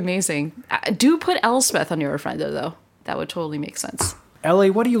 that would be amazing. Do put Elspeth on your ofrenda though. That would totally make sense. Ellie,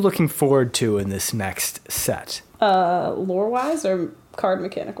 what are you looking forward to in this next set? Lore wise or card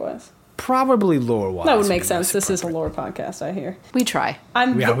mechanic wise? Probably lore-wise. That would make be sense. most This is a lore podcast, I hear. We try.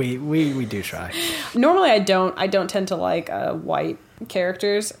 Yeah, we do try. Normally I don't tend to like white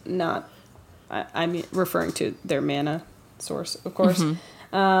characters, not I'm referring to their mana source, of course.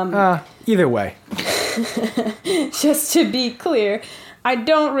 Either way, Just to be clear, I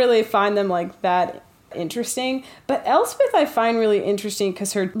don't really find them like that interesting, but Elspeth I find really interesting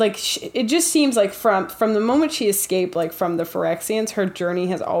because her it just seems like from the moment she escaped like from the Phyrexians, her journey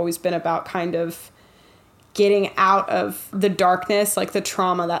has always been about kind of getting out of the darkness, like the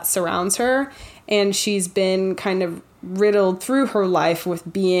trauma that surrounds her, and she's been kind of riddled through her life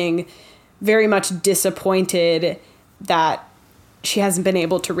with being very much disappointed that she hasn't been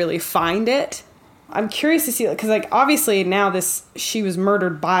able to really find it. I'm curious to see, because like obviously now she was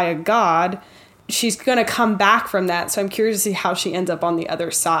murdered by a god. She's going to come back from that. So I'm curious to see how she ends up on the other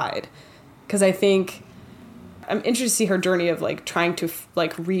side. Because I think I'm interested to see her journey of like trying to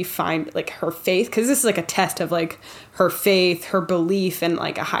like re-find like her faith. Because this is like a test of like her faith, her belief in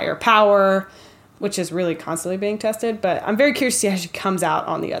like a higher power, which is really constantly being tested. But I'm very curious to see how she comes out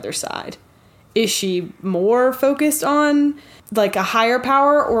on the other side. Is she more focused on like a higher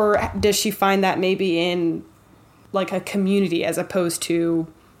power, or does she find that maybe in like a community as opposed to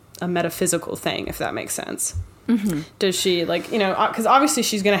a metaphysical thing, if that makes sense? Mm-hmm. Does she like, because obviously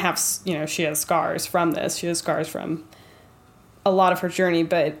she's going to have, she has scars from this. She has scars from a lot of her journey,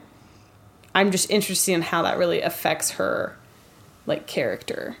 but I'm just interested in how that really affects her like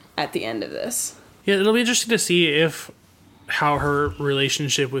character at the end of this. Yeah, it'll be interesting to see how her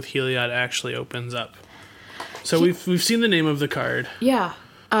relationship with Heliod actually opens up. So we've seen the name of the card. Yeah.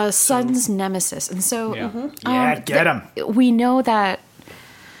 Sun's nemesis. And so get him. We know that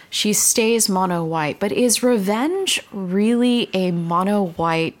she stays mono white, but is revenge really a mono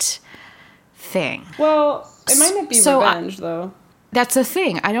white thing? Well, it might not be So, revenge though. That's the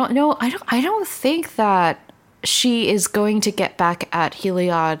thing. I don't know. I don't think that she is going to get back at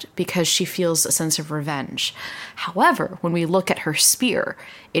Heliod because she feels a sense of revenge. However, when we look at her spear,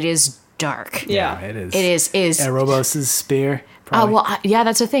 it is dark. Yeah. It is. It is Erebos' spear. Probably. well, yeah,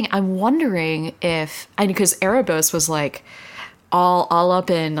 that's the thing. I'm wondering if, and because Erebos was like all up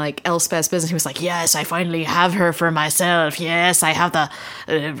in like Elspeth's business, he was like, "Yes, I finally have her for myself. Yes, I have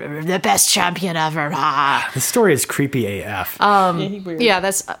the best champion ever." Ah. The story is creepy AF. Weird. Yeah,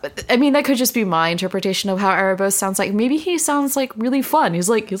 that's. I mean, that could just be my interpretation of how Erebos sounds like. Maybe he sounds like really fun. He's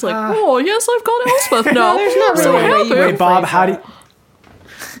like, "Oh yes, I've got Elspeth now." There's not I'm so really a way you happy." Wait, Bob, how do you...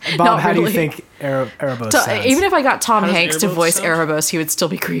 Bob, Not how do you really. think Erebos sounds? Even if I got Tom does Hanks to Erebos voice sound? Erebos, he would still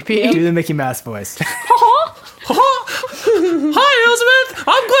be creepy. Do the Mickey Mouse voice. Hi, Elspeth.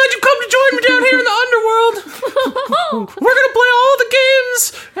 I'm glad you come to join me down here in the underworld. We're gonna play all the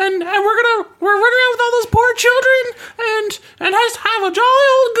games, and we're running around with all those poor children, and just have a jolly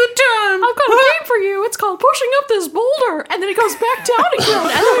old good time. I've got a game for you. It's called pushing up this boulder, and then it goes back down again,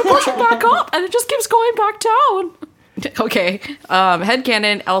 and then we push it back up, and it just keeps going back down. Okay,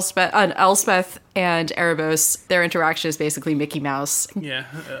 headcanon, Elspeth and Erebos, their interaction is basically Mickey Mouse. Yeah.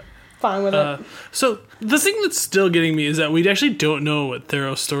 Fine with it. So the thing that's still getting me is that we actually don't know what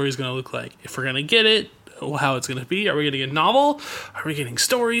Theros' story is going to look like. If we're going to get it, how it's going to be. Are we getting a novel? Are we getting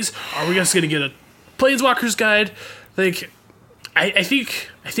stories? Are we just going to get a Planeswalker's Guide? Like, I think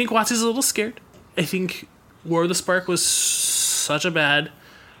Watts is a little scared. I think War of the Spark was such a bad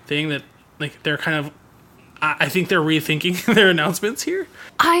thing that like they're kind of. I think they're rethinking their announcements here.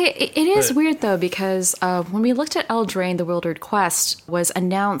 It is weird though, because when we looked at Eldraine, the Wildered Quest was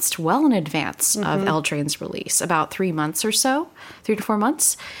announced well in advance of Eldraine's release, about 3 months or so, 3 to 4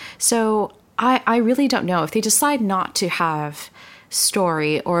 months. So I really don't know if they decide not to have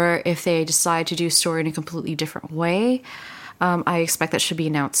story, or if they decide to do story in a completely different way. I expect that should be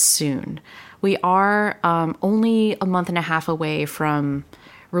announced soon. We are only a month and a half away from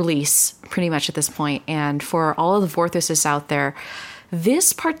release pretty much at this point, and for all of the Vorthoses out there,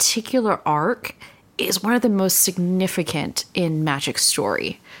 this particular arc is one of the most significant in Magic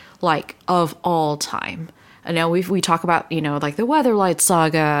story, like of all time. I know we talk about, like the Weatherlight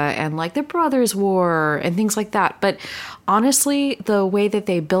Saga and like the Brothers War and things like that, but honestly, the way that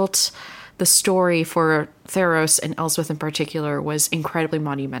they built the story for Theros and Elspeth in particular was incredibly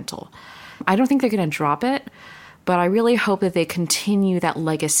monumental. I don't think they're going to drop it, but I really hope that they continue that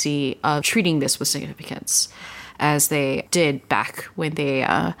legacy of treating this with significance, as they did back when they...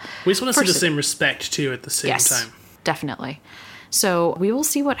 We just want to see the same respect, too, at the same time. Definitely. So we will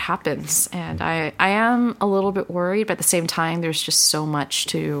see what happens. And I am a little bit worried, but at the same time, there's just so much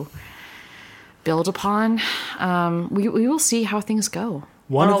to build upon. We will see how things go.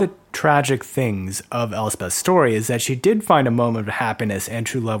 One of the tragic things of Elspeth's story is that she did find a moment of happiness and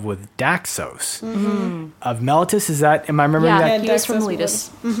true love with Daxos. Of Meletis, am I remembering that? Yeah, he was from Daxos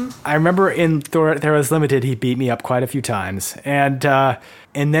Meletis. I remember in Theros Limited, he beat me up quite a few times. And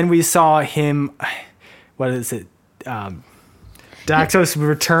then we saw him, what is it? Daxos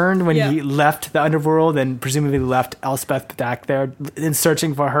returned when he left the underworld and presumably left Elspeth back there in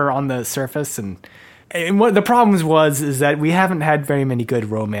searching for her on the surface. And what the problem is that we haven't had very many good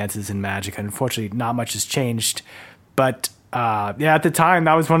romances in Magic. Unfortunately, not much has changed. But at the time,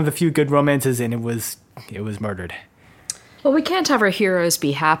 that was one of the few good romances, and it was murdered. Well, we can't have our heroes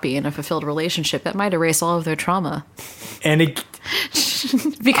be happy in a fulfilled relationship. That might erase all of their trauma. And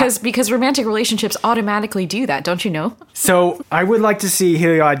because romantic relationships automatically do that, don't you know? So I would like to see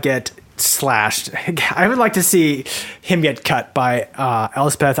Heliod get slashed. I would like to see him get cut by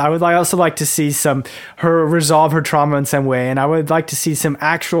Elspeth. I would also like to see her resolve her trauma in some way, and I would like to see some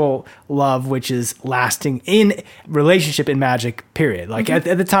actual love, which is lasting in relationship in Magic. Period. Like at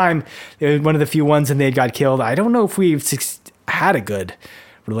the time, it was one of the few ones, and they got killed. I don't know if we've had a good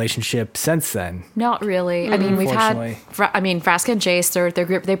relationship since then. Not really. I mean, we've had. Vraska and Jace, their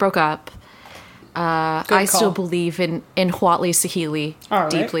group, they broke up. I still believe in Huatli Sahili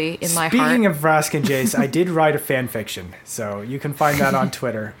deeply in my heart. Speaking of Vraska and Jace, I did write a fan fiction, so you can find that on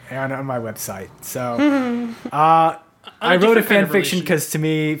Twitter and on my website. So I wrote a fan fiction because to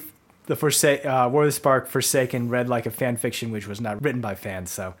me, the War of the Spark Forsaken read like a fan fiction which was not written by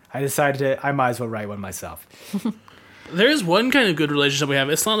fans. So I decided I might as well write one myself. There is one kind of good relationship we have.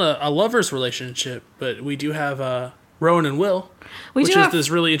 It's not a lover's relationship, but we do have Rowan and Will, which is this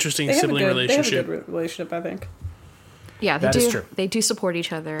really interesting sibling relationship. They have a good relationship, I think. Yeah, that is true. They do support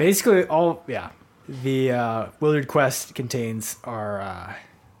each other. Basically, the Wildered Quest contains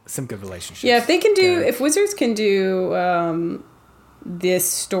some good relationships. Yeah, if Wizards can do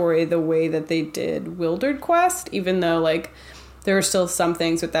this story the way that they did Wildered Quest, even though like there are still some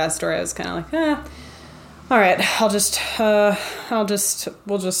things with that story I was kind of like, All right, we'll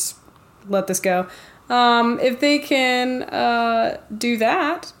just let this go. If they can do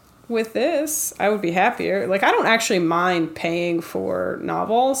that with this, I would be happier. Like, I don't actually mind paying for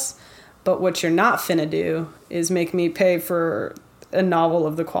novels, but what you're not finna do is make me pay for a novel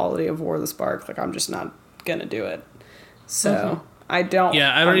of the quality of War of the Spark. Like, I'm just not gonna do it. So I don't.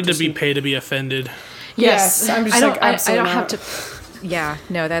 Yeah, I don't need to be paid to be offended. Yes, I'm just I don't have to. Yeah,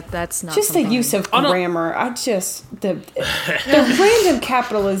 no, that's not just the use of grammar. The random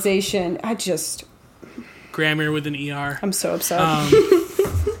capitalization. Grammar with an ER. I'm so upset.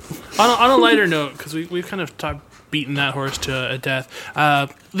 On a lighter note, because we've kind of beaten that horse to a death.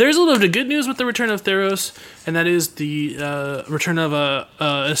 There's a little bit of good news with the return of Theros, and that is the return of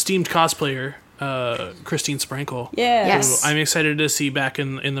a esteemed cosplayer, Christine Sprankle. Yeah. Yes. Who I'm excited to see back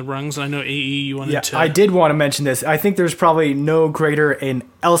in the rungs. I know AE you wanted to. I did want to mention this. I think there's probably no greater an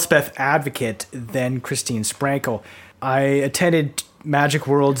Elspeth advocate than Christine Sprankle. I attended Magic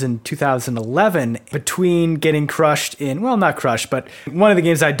Worlds in 2011 between getting crushed in, well, not crushed, but one of the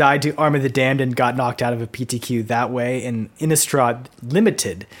games I died to, Arm of the Damned, and got knocked out of a PTQ that way in Innistrad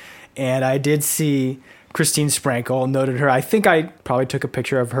Limited. And I did see Christine Sprankle, noted her. I think I probably took a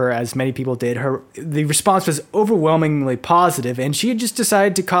picture of her, as many people did. The response was overwhelmingly positive, and she had just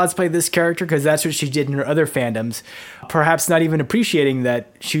decided to cosplay this character because that's what she did in her other fandoms, perhaps not even appreciating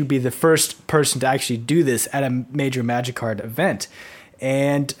that she would be the first person to actually do this at a major Magic card event.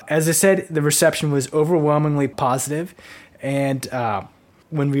 And as I said, the reception was overwhelmingly positive. And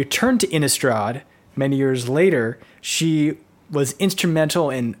when we returned to Innistrad many years later, she was instrumental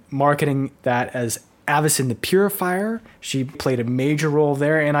in marketing that as Avacyn the Purifier. She played a major role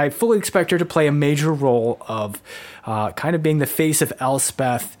there, and I fully expect her to play a major role of kind of being the face of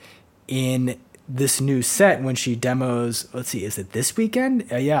Elspeth in this new set when she demos, let's see, is it this weekend?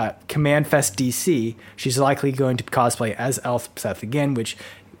 Yeah, Command Fest DC. She's likely going to cosplay as Elspeth again, which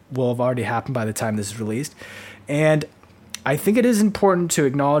will have already happened by the time this is released. And I think it is important to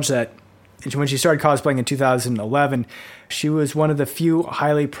acknowledge that when she started cosplaying in 2011, she was one of the few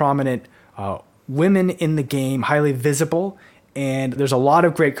highly prominent women in the game, highly visible, and there's a lot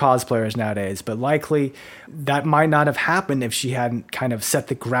of great cosplayers nowadays, but likely that might not have happened if she hadn't kind of set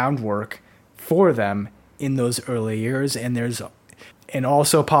the groundwork for them in those early years. And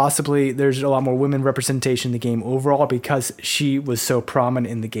also possibly there's a lot more women representation in the game overall because she was so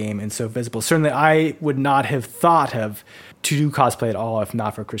prominent in the game and so visible. Certainly I would not have thought of to do cosplay at all if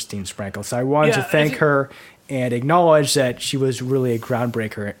not for Christine Sprankle. So I wanted to thank her and acknowledge that she was really a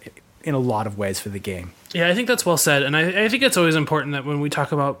groundbreaker in a lot of ways for the game. Yeah, I think that's well said. And I think it's always important that when we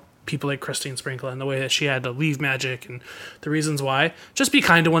talk about people like Christine Sprinkle and the way that she had to leave Magic and the reasons why, just be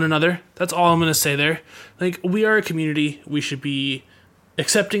kind to one another. That's all I'm going to say there. Like, we are a community. We should be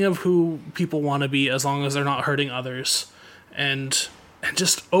accepting of who people want to be as long as they're not hurting others. And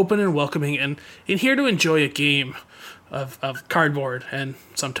just open and welcoming and here to enjoy a game of cardboard and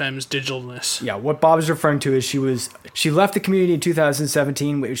sometimes digitalness. Yeah, what Bob is referring to is she left the community in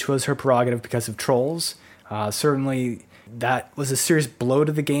 2017, which was her prerogative because of trolls. Certainly that was a serious blow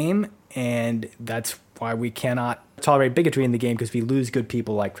to the game, and that's why we cannot tolerate bigotry in the game, because we lose good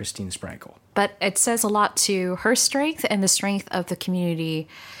people like Christine Sprankle. But it says a lot to her strength and the strength of the community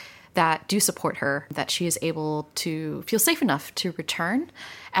that do support her, that she is able to feel safe enough to return.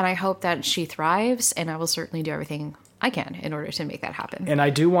 And I hope that she thrives, and I will certainly do everything I can in order to make that happen. And I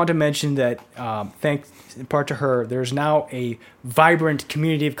do want to mention that, thanks in part to her, there's now a vibrant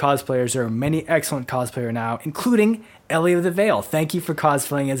community of cosplayers. There are many excellent cosplayers now, including Ellie of the Veil. Thank you for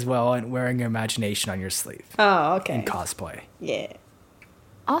cosplaying as well and wearing your imagination on your sleeve. Oh, okay. In cosplay. Yeah.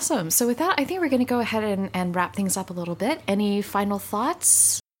 Awesome. So with that, I think we're going to go ahead and wrap things up a little bit. Any final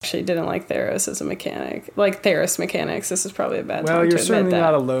thoughts? Actually didn't like Theros as a mechanic. Like Theros mechanics. This is probably a bad time to Well, you're admit certainly that.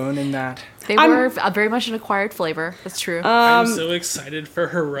 not alone in that. They were very much an acquired flavor. That's true. I'm so excited for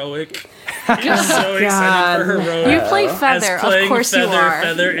Heroic. I'm so excited for Heroic. You play Feather. Of course Feather. you are.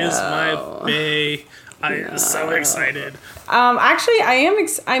 Feather is my bae. I am so excited. Actually,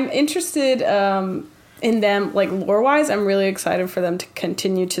 I'm interested in them, like lore-wise. I'm really excited for them to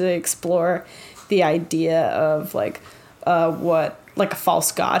continue to explore the idea of like a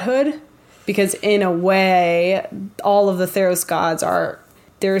false godhood, because in a way, all of the Theros gods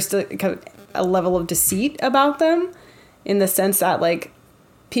there's a level of deceit about them, in the sense that like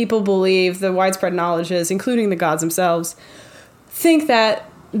people believe, the widespread knowledge is, including the gods themselves, think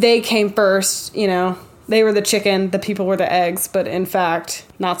that they came first, they were the chicken, the people were the eggs, but in fact,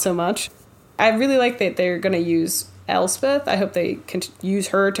 not so much. I really like that they're going to use Elspeth. I hope they can use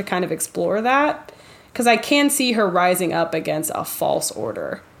her to kind of explore that, because I can see her rising up against a false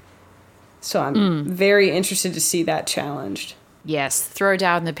order. So I'm very interested to see that challenged. Yes, throw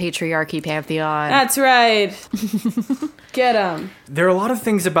down the patriarchy pantheon. That's right. Get 'em. There are a lot of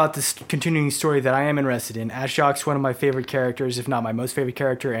things about this continuing story that I am interested in. Ashok's one of my favorite characters, if not my most favorite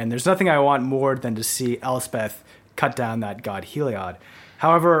character, and there's nothing I want more than to see Elspeth cut down that god Heliod.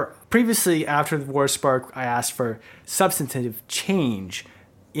 However, previously, after the War Spark, I asked for substantive change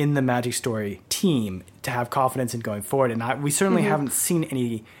in the Magic Story team to have confidence in going forward, and we certainly haven't seen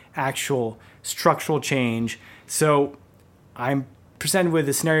any actual structural change. So I'm presented with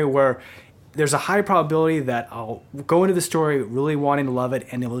a scenario where there's a high probability that I'll go into the story really wanting to love it,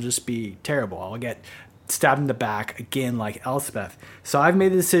 and it will just be terrible. I'll get stabbed in the back again like Elspeth. So I've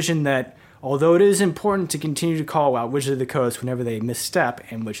made the decision that although it is important to continue to call out Wizards of the Coast whenever they misstep,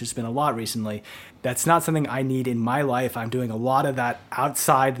 and which has been a lot recently, that's not something I need in my life. I'm doing a lot of that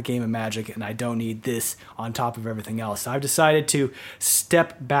outside the game of Magic, and I don't need this on top of everything else. So I've decided to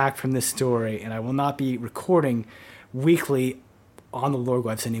step back from this story, and I will not be recording weekly on the Lore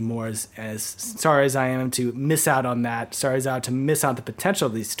Glyphs anymore, as sorry as I am to miss out on that, sorry as I am to miss out the potential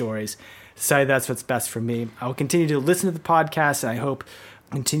of these stories. Decided that's what's best for me. I will continue to listen to the podcast, and I hope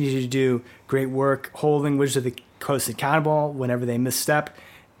continue to do great work holding Wizards of the Coast accountable whenever they misstep.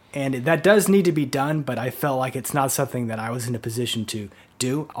 And that does need to be done, but I felt like it's not something that I was in a position to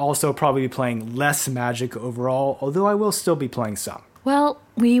do. Also, probably be playing less Magic overall, although I will still be playing some. Well,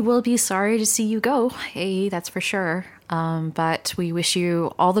 we will be sorry to see you go. Hey, that's for sure. But we wish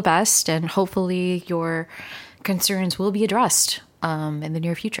you all the best, and hopefully your concerns will be addressed in the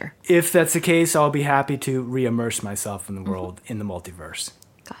near future. If that's the case, I'll be happy to re-immerse myself in the world, in the multiverse.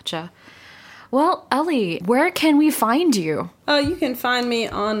 Gotcha. Well, Ellie, where can we find you? You can find me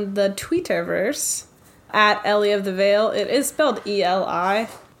on the Twitterverse at Ellie of the Veil. It is spelled E-L-I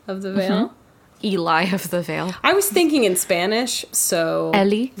of the Veil. Eli of the Veil. I was thinking in Spanish, so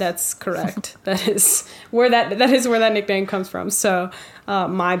Ellie. That's correct. That is where that nickname comes from. So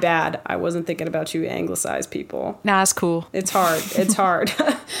my bad. I wasn't thinking about you anglicized people. Nah, it's cool. It's hard. It's hard.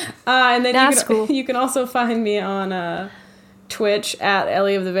 And then That's cool. You can also find me on Twitch at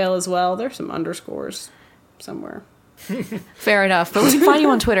Ellie of the Veil as well. There's some underscores somewhere. Fair enough. But we can find you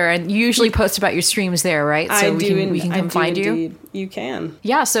on Twitter, and you usually post about your streams there, right? So we can come find you. You can.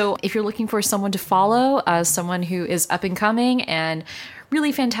 Yeah, so if you're looking for someone to follow, someone who is up and coming and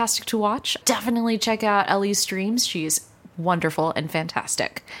really fantastic to watch, definitely check out Ellie's streams. She's wonderful and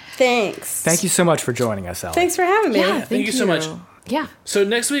fantastic. Thanks. Thank you so much for joining us, Ellie. Thanks for having me. Yeah, thank you so much. Yeah. So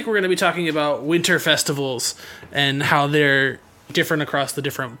next week we're going to be talking about winter festivals and how they're different across the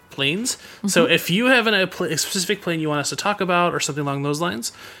different planes. So if you have a specific plane you want us to talk about or something along those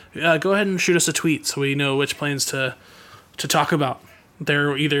lines, go ahead and shoot us a tweet so we know which planes to talk about.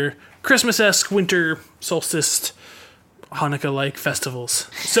 They're either Christmas-esque, winter, solstice, Hanukkah-like festivals.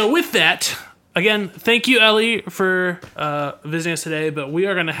 So with that, again, thank you, Ellie, for visiting us today, but we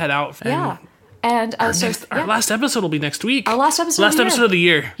are going to head out. Yeah. And Our last episode will be next week. Our last episode of the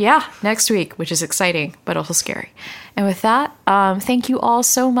year. Yeah, next week, which is exciting, but also scary. And with that, thank you all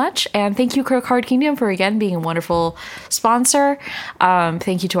so much. And thank you, Card Kingdom, for again being a wonderful sponsor.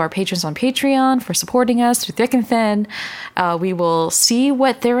 Thank you to our patrons on Patreon for supporting us through thick and thin. We will see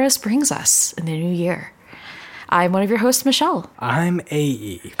what Theros brings us in the new year. I'm one of your hosts, Michelle. I'm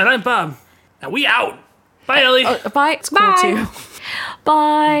AE. And I'm Bob. And we out. Bye, Ellie. Bye. It's cool too.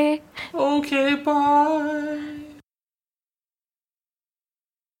 Bye. Okay, bye.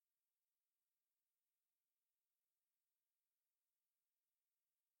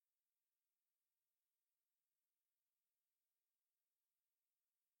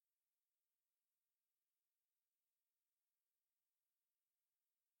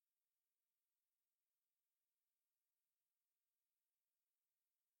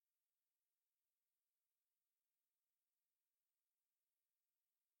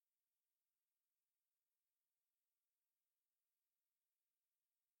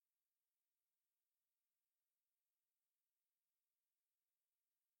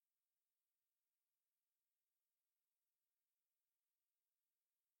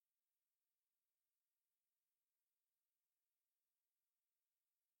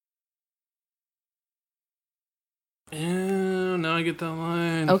 Now I get that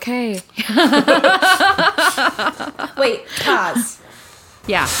line. Okay. Wait, pause.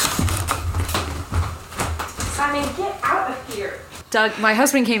 Yeah. Simon, get out of here. Doug, my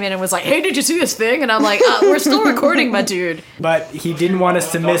husband came in and was like, "Hey, did you see this thing?" And I'm like, "We're still recording, my dude. But he didn't want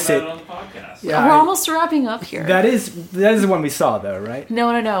us to miss it. Yeah, We're almost wrapping up here." That is the one we saw, though, right?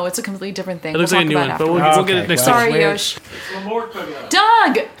 No. It's a completely different thing. It looks we'll like a talk new about one, it but afterwards. we'll get it next time. Sorry, Yosh.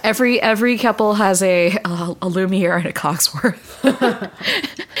 Doug! Every couple has a Lumiere and a Cogsworth.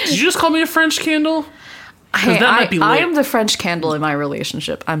 Did you just call me a French candle? Hey, that might be I lit. am the French candle in my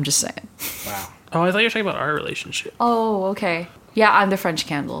relationship. I'm just saying. Wow. Oh, I thought you were talking about our relationship. Oh, okay. Yeah, I'm the French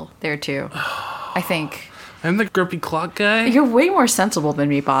candle there too. I think. I'm the grumpy clock guy. You're way more sensible than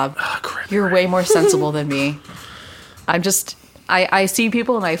me, Bob. Crap. You're way more sensible than me. I'm just... I see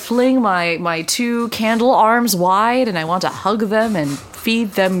people and I fling my 2 candle arms wide and I want to hug them and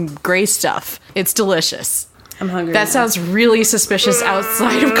feed them gray stuff. It's delicious. I'm hungry. That sounds really suspicious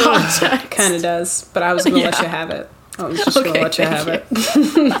outside of context. Kind of does, but I was going to let you have it. I was just going to let you have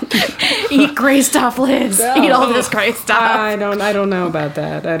it. Eat gray stuff, Liz. Eat all this gray stuff. I don't know about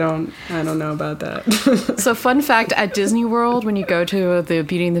that. I don't know about that. So fun fact, at Disney World, when you go to the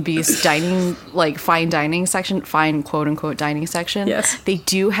Beauty and the Beast dining, like fine dining section, fine quote unquote dining section, yes, they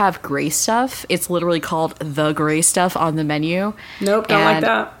do have gray stuff. It's literally called the gray stuff on the menu. Nope, don't like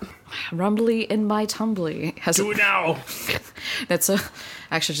that. Rumbly in my tumbly has Do it now. That's a...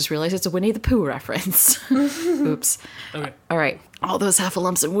 Actually, just realized it's a Winnie the Pooh reference. Oops. Okay. All right. All those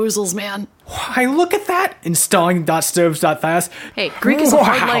heffalumps and woozles, man. Why, look at that! Installing .stoves.fast. Hey, Greek is a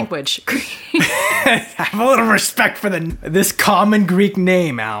hard Wow. language. Have a little respect for this common Greek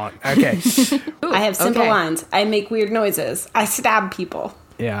name, Alan. Okay. I have simple okay. lines. I make weird noises. I stab people.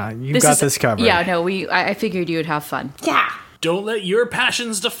 Yeah, you got this covered. Yeah, no, I figured you would have fun. Yeah. Don't let your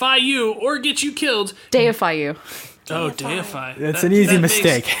passions defy you or get you killed. Deify you. Oh, deify. That's an easy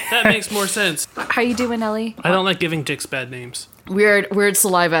mistake. That makes more sense. How you doing, Ellie? I don't like giving dicks bad names. Weird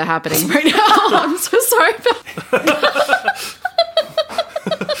saliva happening right now. I'm so sorry about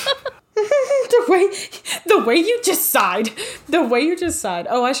The way you just sighed.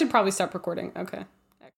 Oh, I should probably stop recording. Okay.